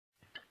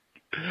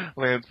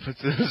Lance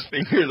puts his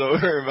fingers over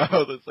her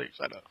mouth. It's like,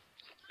 shut up.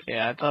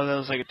 Yeah, I thought that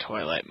was like a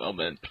Twilight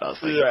moment, but I was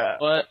like, Yeah.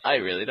 what? I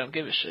really don't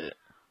give a shit.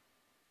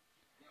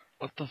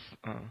 What the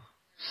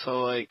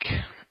So, like...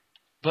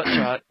 Butt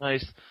shot.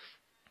 Nice.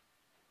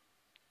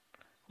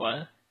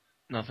 What?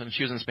 Nothing.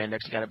 She was in spandex.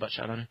 She got a butt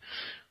shot on her.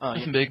 Oh,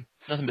 Nothing yeah. big.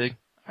 Nothing big.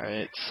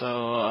 Alright,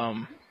 so,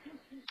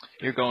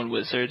 you're going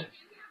wizard.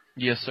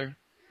 Yes, sir.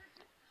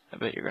 I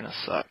bet you're gonna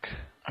suck.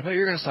 I bet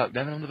you're gonna suck.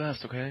 Devin, I'm the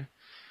best, okay?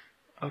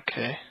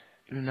 Okay.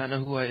 You do not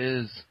know who I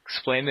is.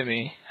 Explain to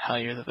me how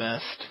you're the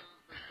best.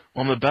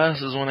 Well, I'm the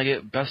best is when I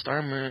get best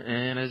armor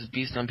and I just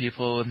beast on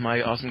people with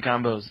my awesome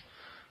combos.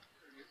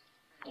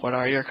 What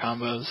are your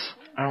combos?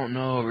 I don't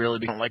know, really.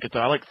 I don't like it,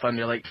 though. I like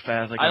thunder, I like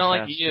fast. I don't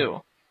like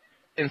you.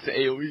 Instant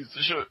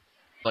AoEs.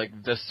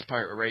 Like this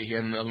part right here,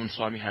 and the other one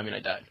swung behind me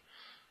and I died.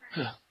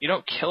 You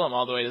don't kill him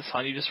all the way to the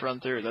sun, you just run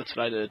through. That's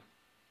what I did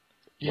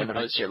when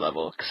I was your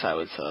level, because I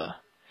was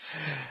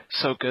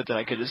so good that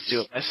I could just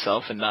do it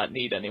myself and not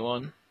need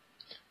anyone.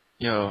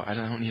 Yo, I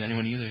don't need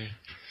anyone either.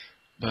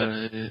 But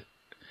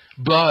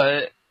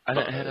I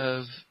didn't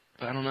have...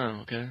 But I don't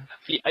know, okay?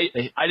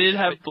 I didn't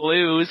have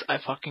blues. I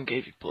fucking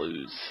gave you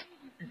blues.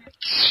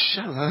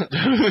 Shut up.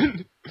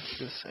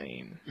 Just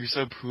saying. You're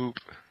so poop.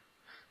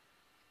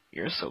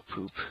 You're so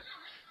poop.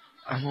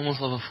 I'm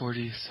almost level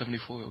 40,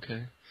 74,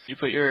 okay? You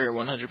put your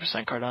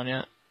 100% card on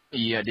yet?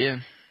 Yeah, I did.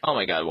 Oh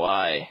my god,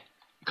 why?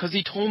 Because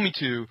he told me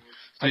to.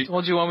 So I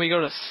told you when we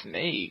go to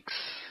Snakes.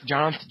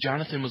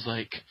 Jonathan was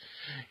like,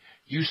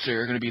 you,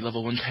 sir, are going to be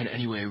level 110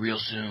 anyway real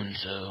soon,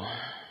 so...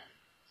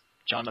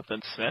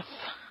 Jonathan Smith?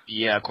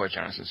 Yeah, of course,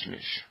 Jonathan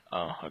Smith.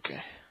 Oh,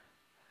 okay.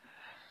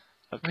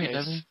 Wait,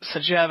 Devin?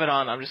 Since you have it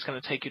on, I'm just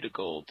going to take you to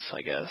Golds,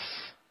 I guess.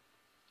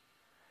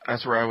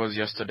 That's where I was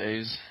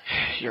yesterday's.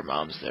 Your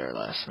mom's there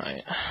last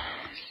night.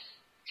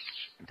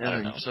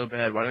 Devin, you're so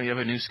bad. Why don't you have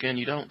a new skin?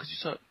 You don't, because you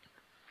suck.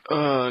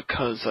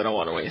 'Cause I don't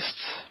want to waste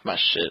my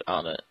shit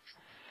on it.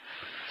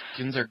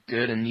 Skins are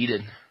good and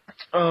needed.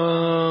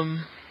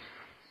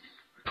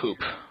 Poop.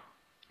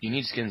 You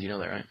need skins, you know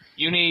that, right?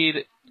 You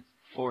need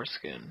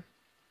foreskin.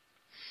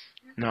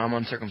 No, I'm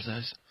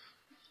uncircumcised.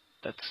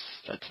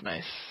 That's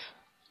nice.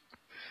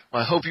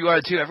 Well, I hope you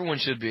are too. Everyone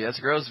should be. That's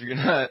gross if you're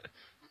not.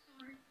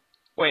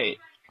 Wait.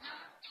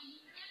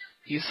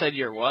 You said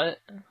you're what?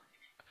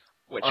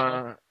 Which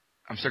one?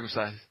 I'm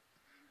circumcised.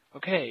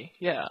 Okay,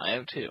 yeah, I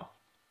am too.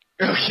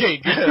 Okay,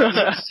 good.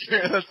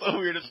 That's the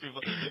weirdest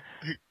people.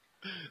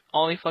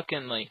 Only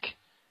fucking, like...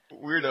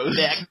 Weirdos.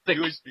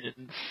 Jewish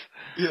people.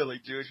 Yeah,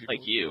 like Jewish people.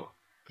 Like you.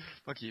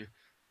 Fuck you.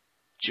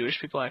 Jewish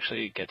people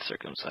actually get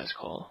circumcised,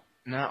 Kohl.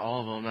 Not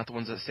all of them. Not the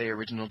ones that say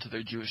original to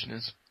their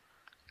Jewishness.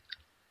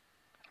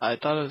 I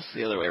thought it was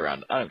the other way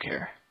around. I don't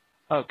care.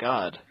 Oh,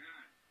 God.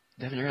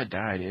 Devin, you're gonna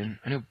die, dude.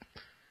 I know.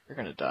 You're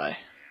gonna die.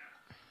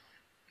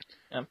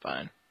 I'm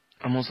fine.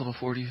 I'm almost level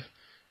 40.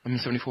 I mean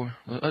 74.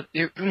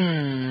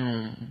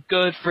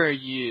 Good for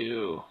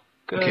you.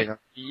 Good for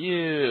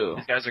you.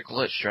 These guys are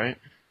glitched, right?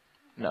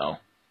 No.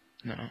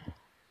 No.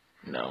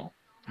 No.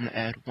 I'm gonna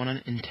add one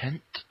on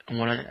intent and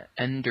one on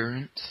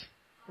endurance.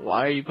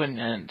 Why are you putting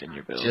end in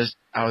your build?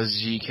 I was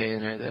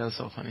GKing right there. That was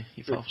so funny.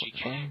 He fell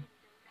for GK?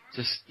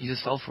 it. He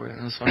just fell for it.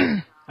 It was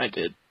funny. I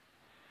did.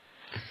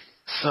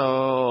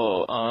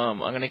 So, I'm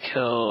gonna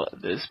kill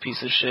this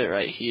piece of shit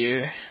right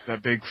here.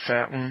 That big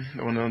fat one,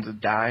 the one that wants to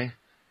die.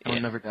 That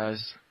one never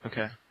dies.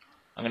 Okay.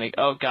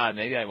 Oh god,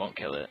 maybe I won't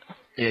kill it.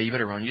 Yeah, you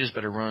better run. You just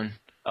better run.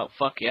 Oh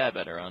fuck yeah, I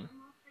better run.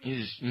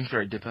 You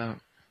better dip out.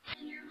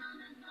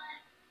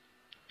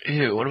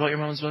 Ew, what about your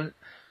mom's butt?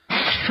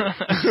 What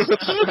the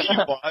fuck are you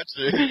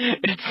watching?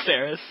 It's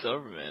Sarah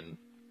Silverman.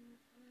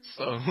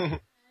 So?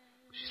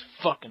 She's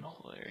fucking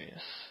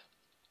hilarious.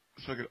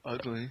 It's fucking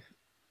ugly.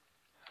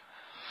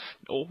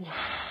 Oh.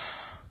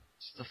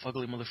 She's a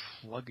fugly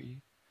motherfluggy.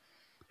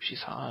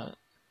 She's hot.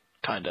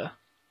 Kinda.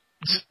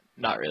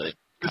 Not really.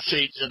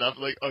 Change it up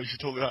like, oh, she's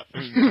totally hot.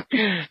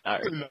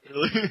 Not really. Not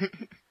really.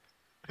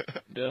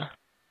 Duh.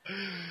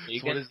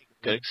 You get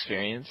good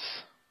experience.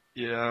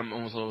 Yeah, I'm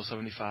almost level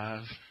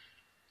 75.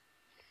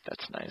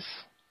 That's nice.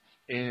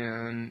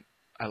 And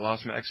I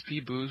lost my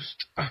XP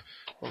boost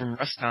from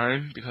rest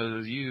time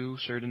because you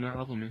sure did not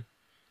level me.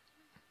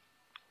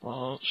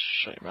 Well,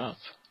 shut your mouth.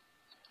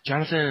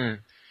 Jonathan!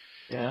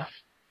 Yeah?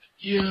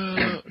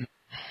 Yeah!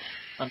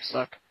 I'm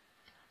stuck.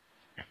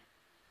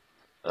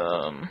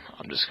 I'm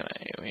just gonna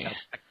AoE.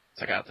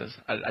 I got this.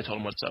 I told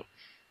him what's up.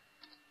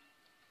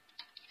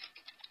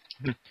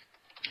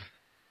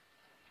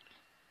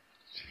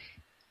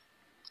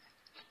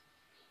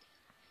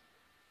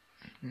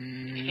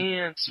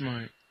 And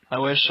smart. I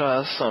wish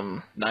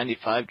some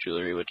 95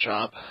 jewelry would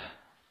drop,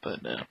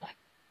 but no.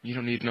 You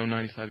don't need no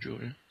 95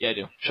 jewelry. Yeah, I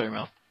do. Shut your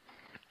mouth.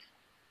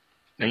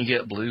 Now you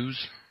get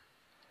blues.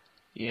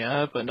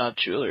 Yeah, but not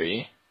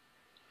jewelry.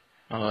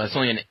 Oh, that's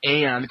only an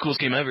Aeon, the coolest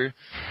game ever.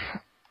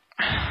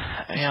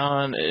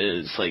 Aeon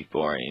is, like,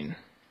 boring.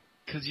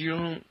 Because you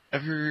don't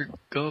ever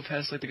go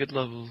past, like, the good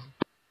levels.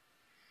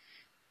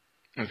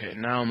 Okay,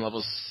 now I'm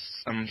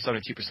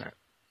 72%.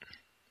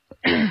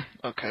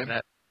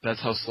 Okay.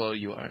 That's how slow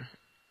you are.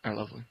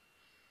 Lovely.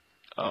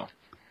 Oh.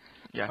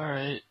 Yeah.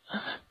 Alright.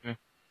 Yeah,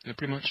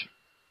 pretty much.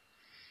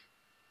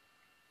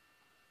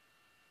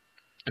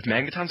 If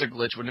magnetons are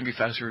glitch, wouldn't it be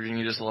faster if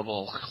you just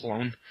level a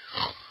clone?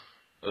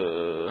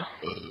 Or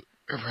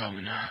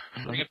probably not.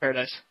 Ring of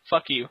Paradise.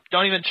 Fuck you.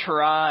 Don't even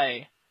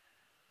try.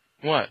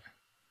 What?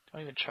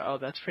 Don't even try. Oh,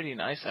 that's pretty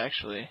nice,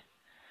 actually.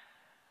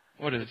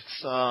 What is?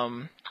 It's,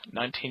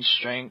 19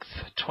 strength,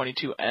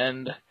 22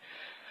 end,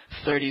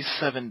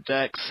 37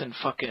 dex, and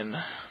fucking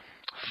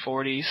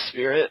 40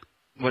 spirit.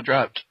 What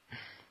dropped?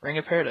 Ring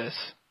of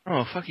Paradise.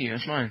 Oh, fuck you.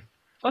 That's mine.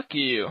 Fuck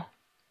you.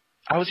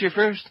 I was here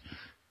first.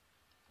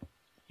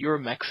 You were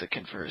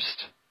Mexican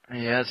first.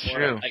 Yeah, that's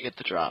true. I get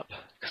the drop,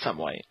 because I'm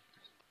white.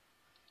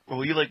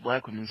 Well, you like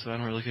black women, so I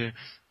don't really care.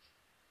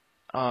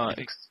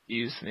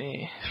 Excuse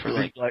me. You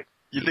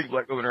think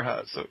black women are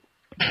hot, so...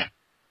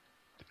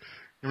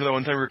 Remember that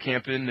one time we were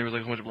camping, and there was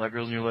like a bunch of black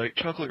girls, and you're like,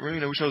 chocolate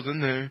rain, I wish I was in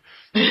there.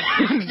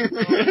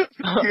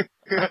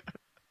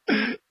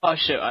 Oh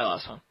shit, I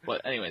lost one.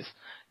 But anyways,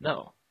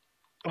 no.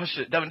 Oh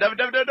shit, Devin.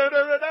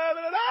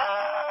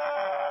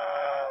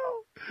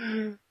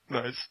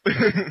 Nice.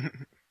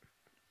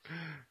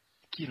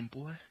 Get him,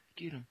 boy.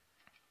 Get him.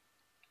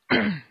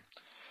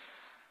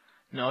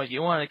 No,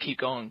 you want to keep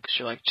going because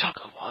you're like,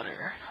 chocolate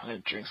water. I'm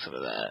going to drink some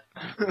of that.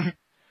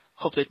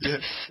 Hope it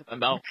tastes my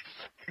mouth.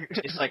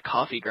 Tastes like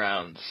coffee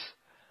grounds.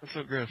 That's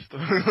so gross, though.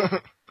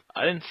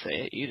 I didn't say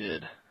it, you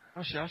did.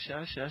 Oh shit.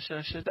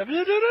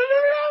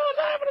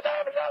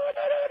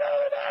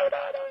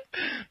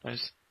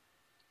 Nice.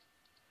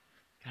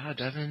 God,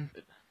 Devin.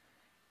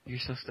 You're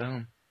so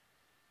stoned.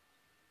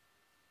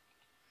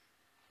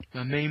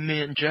 My main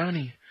man,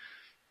 Johnny.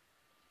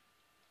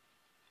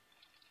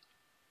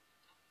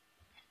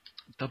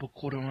 Double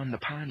quarter on the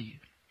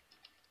potty.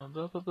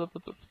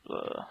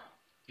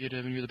 Yeah,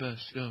 Devin, you're the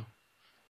best. Go.